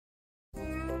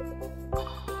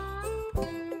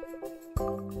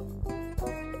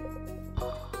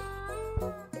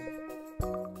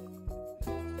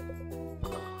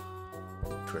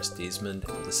Chris Desmond,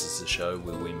 and this is the show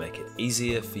where we make it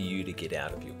easier for you to get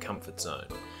out of your comfort zone.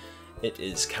 It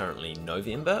is currently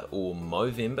November or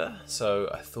Movember, so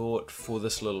I thought for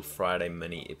this little Friday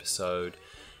mini episode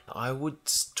I would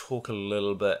talk a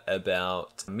little bit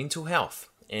about mental health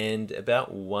and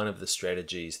about one of the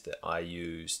strategies that I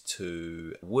use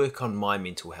to work on my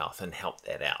mental health and help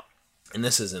that out. And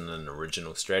this isn't an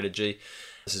original strategy.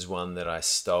 This is one that I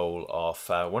stole off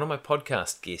one of my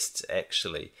podcast guests,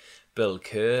 actually, Bill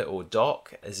Kerr, or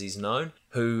Doc as he's known,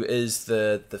 who is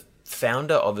the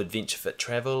founder of Adventure Fit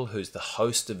Travel, who's the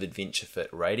host of Adventure Fit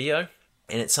Radio,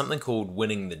 and it's something called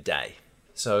Winning the Day.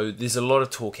 So there's a lot of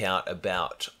talk out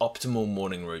about optimal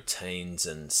morning routines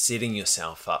and setting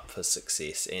yourself up for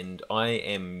success, and I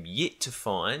am yet to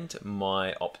find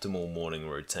my optimal morning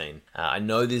routine. I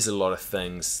know there's a lot of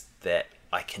things that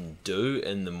I can do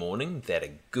in the morning that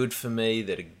are good for me,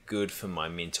 that are good for my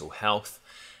mental health,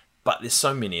 but there's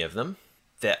so many of them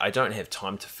that I don't have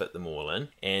time to fit them all in.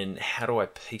 And how do I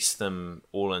piece them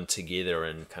all in together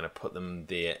and kind of put them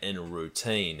there in a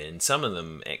routine? And some of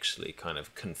them actually kind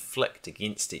of conflict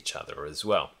against each other as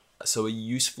well. So a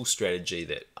useful strategy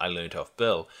that I learned off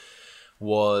Bill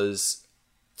was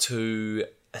to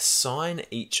assign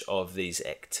each of these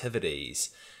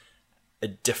activities a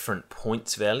different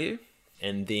points value,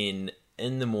 and then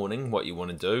in the morning what you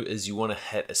want to do is you want to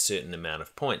hit a certain amount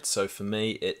of points. So for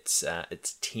me it's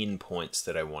 10 points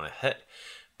that I want to hit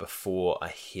before I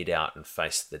head out and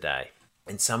face the day.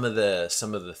 And some of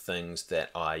the things that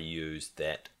I use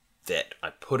that I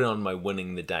put on my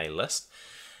winning the day list,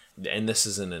 and this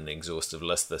isn't an exhaustive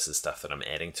list, this is stuff that I'm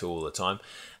adding to all the time: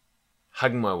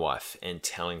 hugging my wife and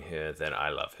telling her that I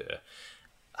love her,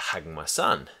 hugging my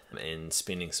son and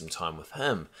spending some time with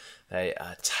him. They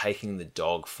are taking the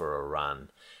dog for a run,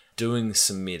 doing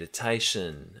some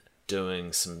meditation,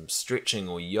 doing some stretching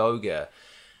or yoga,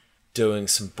 doing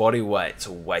some body weights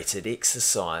or weighted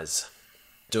exercise,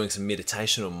 doing some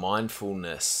meditation or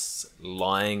mindfulness,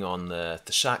 lying on the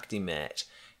Shakti mat,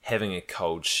 having a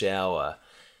cold shower,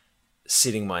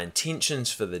 setting my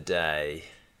intentions for the day,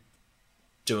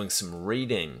 doing some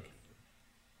reading.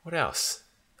 What else?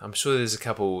 I'm sure there's a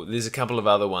couple of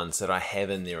other ones that I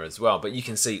have in there as well, but you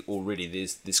can see already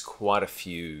there's quite a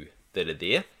few that are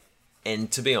there. And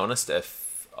to be honest,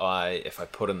 if I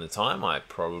put in the time, I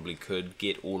probably could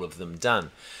get all of them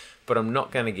done. But I'm not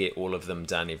going to get all of them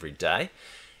done every day,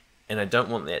 and I don't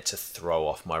want that to throw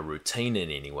off my routine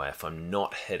in any way if I'm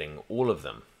not hitting all of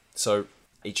them. So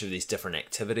each of these different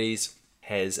activities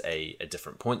has a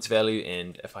different points value,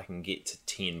 and if I can get to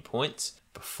 10 points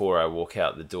before I walk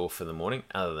out the door for the morning,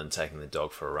 other than taking the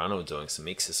dog for a run or doing some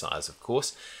exercise, of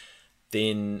course,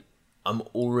 then I'm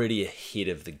already ahead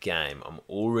of the game. I'm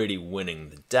already winning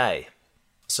the day.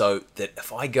 So that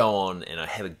if I go on and I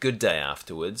have a good day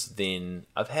afterwards, then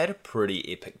I've had a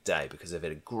pretty epic day because I've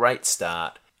had a great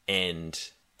start and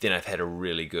then I've had a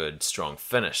really good, strong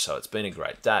finish. So it's been a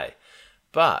great day.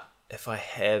 But if I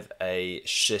have a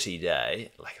shitty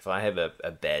day, like if I have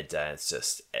a bad day, it's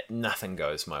just nothing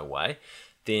goes my way,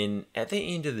 then at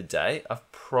the end of the day,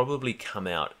 I've probably come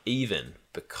out even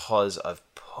because I've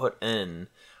put in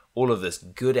all of this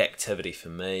good activity for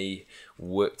me,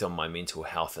 worked on my mental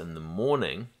health in the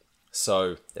morning,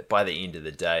 so that by the end of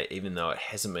the day, even though it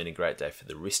hasn't been a great day for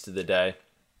the rest of the day,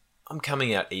 I'm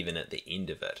coming out even at the end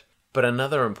of it. But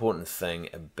another important thing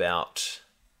about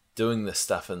doing this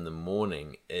stuff in the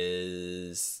morning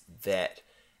is that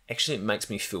actually it makes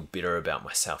me feel better about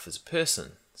myself as a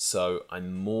person. So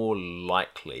I'm more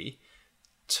likely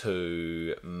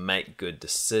to make good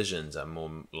decisions. I'm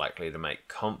more likely to make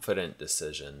confident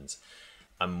decisions.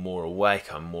 I'm more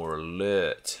awake. I'm more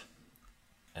alert.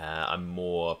 I'm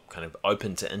more kind of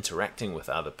open to interacting with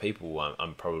other people.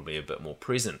 I'm probably a bit more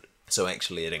present. So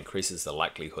actually it increases the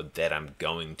likelihood that I'm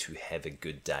going to have a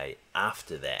good day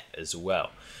after that as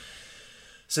well.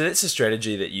 So that's a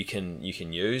strategy that you can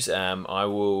use.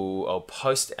 I'll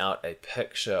post out a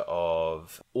picture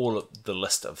of all of the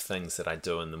list of things that I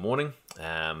do in the morning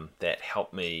that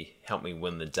help me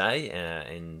win the day,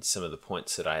 and some of the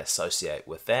points that I associate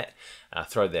with that.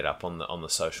 Throw that up on the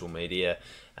social media,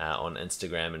 on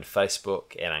Instagram and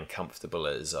Facebook at Uncomfortable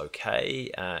Is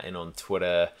Okay, and on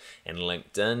Twitter and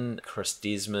LinkedIn, Chris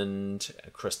Desmond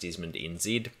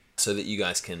NZ. So that you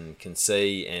guys can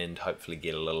see and hopefully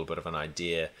get a little bit of an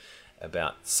idea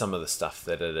about some of the stuff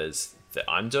that it is that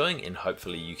I'm doing, and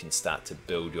hopefully you can start to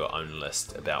build your own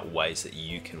list about ways that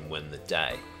you can win the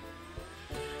day.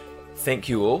 Thank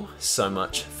you all so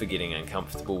much for getting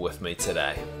uncomfortable with me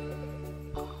today.